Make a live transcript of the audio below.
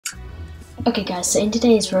Okay guys, so in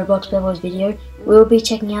today's Roblox bedwars video, we'll be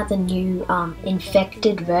checking out the new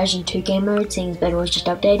infected version 2 game mode, seeing as bedwars just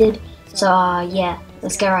updated. So yeah,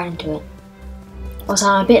 let's get right into it. Also,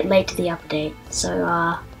 I'm a bit late to the update,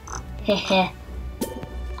 so heh.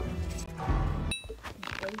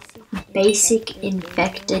 Basic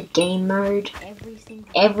infected game mode.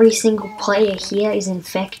 Every single player here is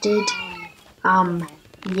infected.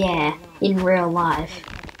 Yeah, in real life,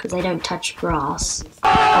 because they don't touch grass.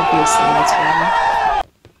 Obviously, that's why.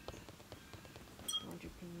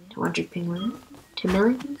 200 penguin? 2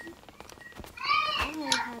 million?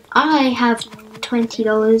 I have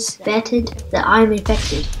 $20 betted that I'm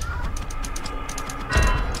infected.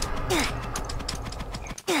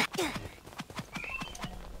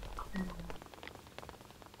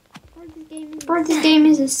 Bro, this game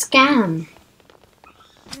is a scam.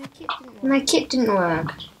 My kit didn't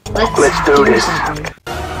work. Let's do this. Something.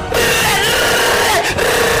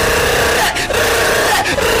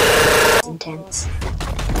 It's intense.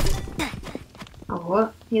 Oh,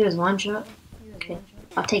 what? He was one shot? Okay,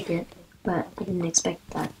 I'll take it. But I didn't expect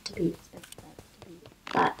that to be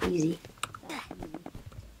that easy.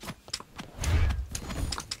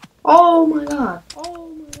 Oh my god.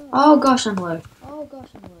 Oh gosh, I'm low.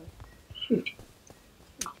 Shoot.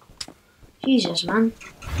 Jesus, man.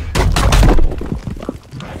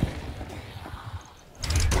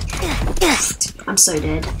 I'm so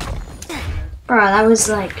dead. Bro, that was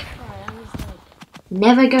like...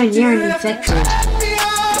 Never go near an infected.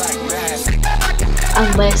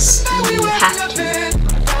 Unless you have to.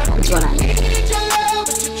 Is what I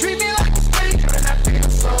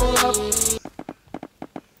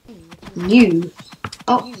mean. You.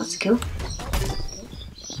 Oh, that's cool.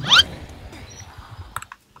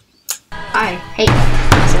 I hate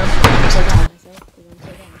myself. I'm so bad.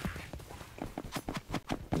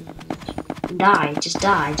 Die, just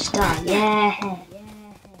die, yeah.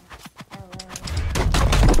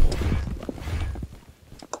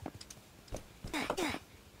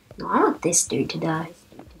 No, I want this dude to die.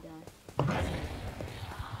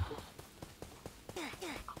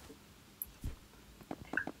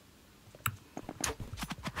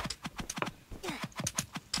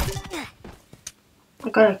 I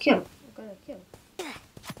got a kill.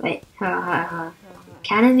 Wait, can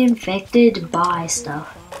an infected buy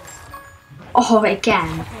stuff? Oh, it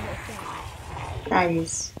can. That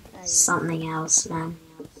is something else, man.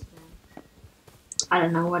 I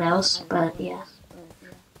don't know what else, but yeah.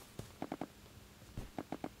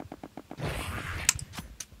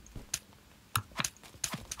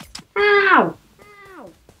 Ow!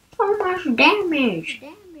 So much damage!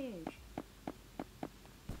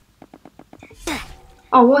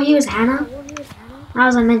 Oh, what? He was Hannah? How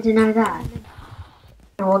was I meant to know that?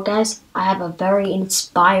 You know what, guys? I have a very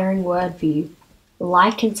inspiring word for you.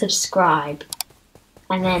 Like and subscribe.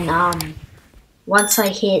 And then, once I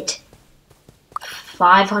hit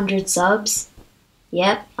 500 subs,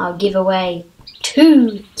 yep, I'll give away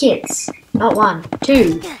 2 kits. Not 1,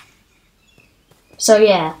 2. So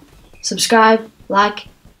yeah, subscribe, like,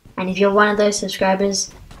 and if you're one of those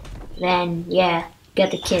subscribers, then yeah,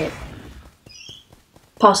 get the kit.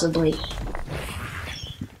 Possibly.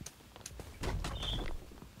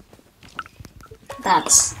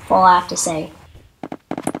 That's all I have to say.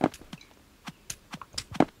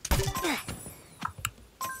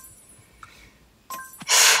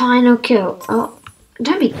 Final kill. Oh,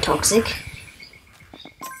 don't be toxic.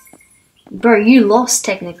 Bro, you lost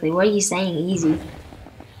technically. What are you saying? Easy.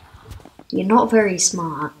 You're not very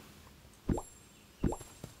smart.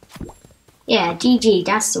 Yeah, GG,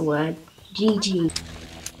 that's the word. GG.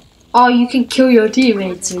 Oh, you can kill your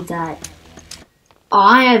teammates with that. Oh,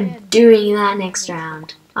 I am doing that next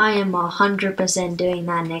round. I am 100% doing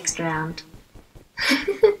that next round.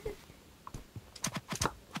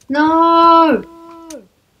 No!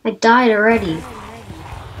 I died already.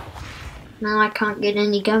 Now I can't get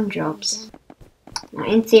any gumdrops. Now,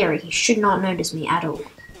 in theory, he should not notice me at all.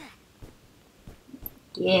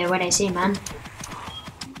 Yeah, what I say, man.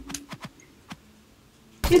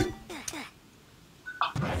 Does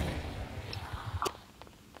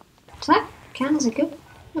that count as a kill?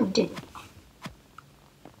 No, it did.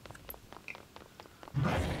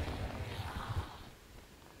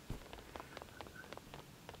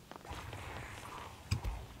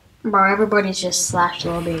 Bro, everybody's just slash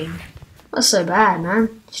lobbying. What's so bad,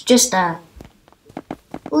 man? It's just a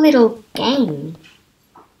little game.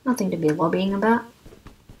 Nothing to be lobbying about.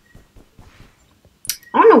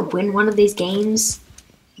 I want to win one of these games,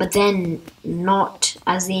 but then not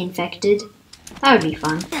as the infected. That would be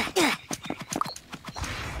fun.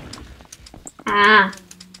 Ah!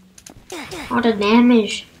 All the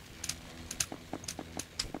damage.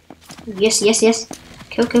 Yes, yes, yes.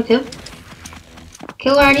 Kill, kill, kill.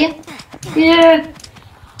 Kill right here. Yeah.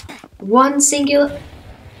 One singular.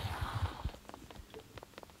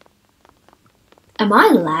 Am I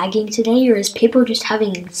lagging today, or is people just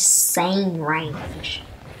having insane range?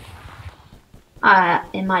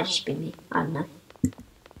 It might just be me. I don't know.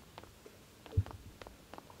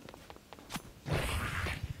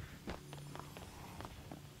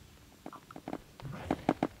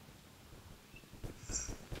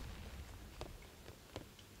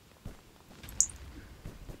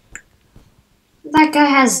 That guy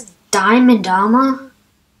has diamond armor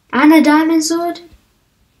and a diamond sword?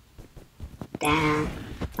 Damn,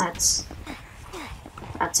 that's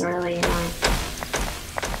really annoying.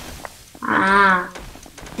 Ah,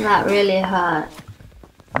 that really hurt.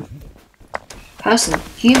 Person,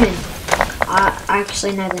 human.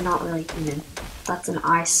 Actually no, they're not really human. That's an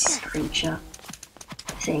ice creature,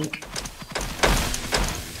 I think.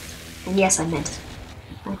 And yes, I meant it.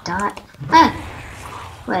 I died. Ah,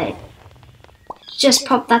 wait.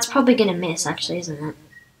 That's probably gonna miss, actually, isn't it?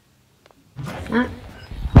 No.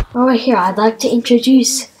 Over here, I'd like to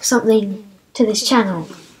introduce something to this channel.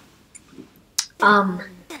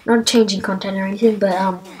 Not changing content or anything,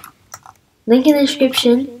 but link in the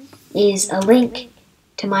description is a link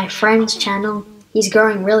to my friend's channel. He's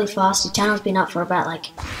growing really fast. His channel's been up for about like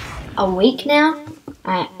a week now.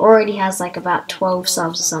 It already has like about 12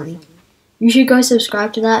 subs or something. You should go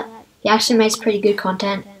subscribe to that. He actually makes pretty good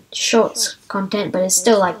content. Shorts content, but it's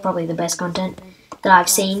still like probably the best content that I've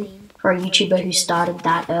seen for a YouTuber who started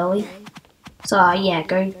that early. So yeah,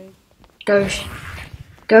 go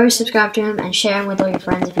subscribe to him and share him with all your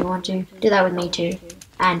friends if you want to. Do that with me too.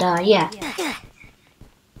 And yeah,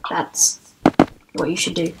 that's what you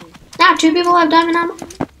should do. Now 2 people have diamond armor.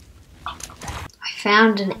 I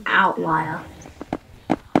found an outlier.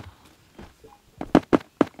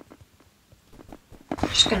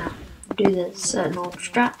 Just gonna do the certain old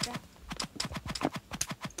strat.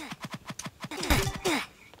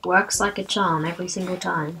 Works like a charm every single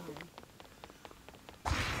time.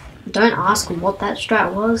 Don't ask what that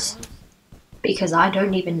strat was, because I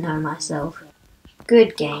don't even know myself.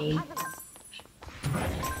 Good game.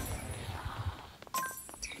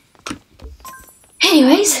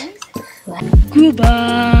 Anyways,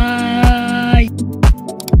 goodbye.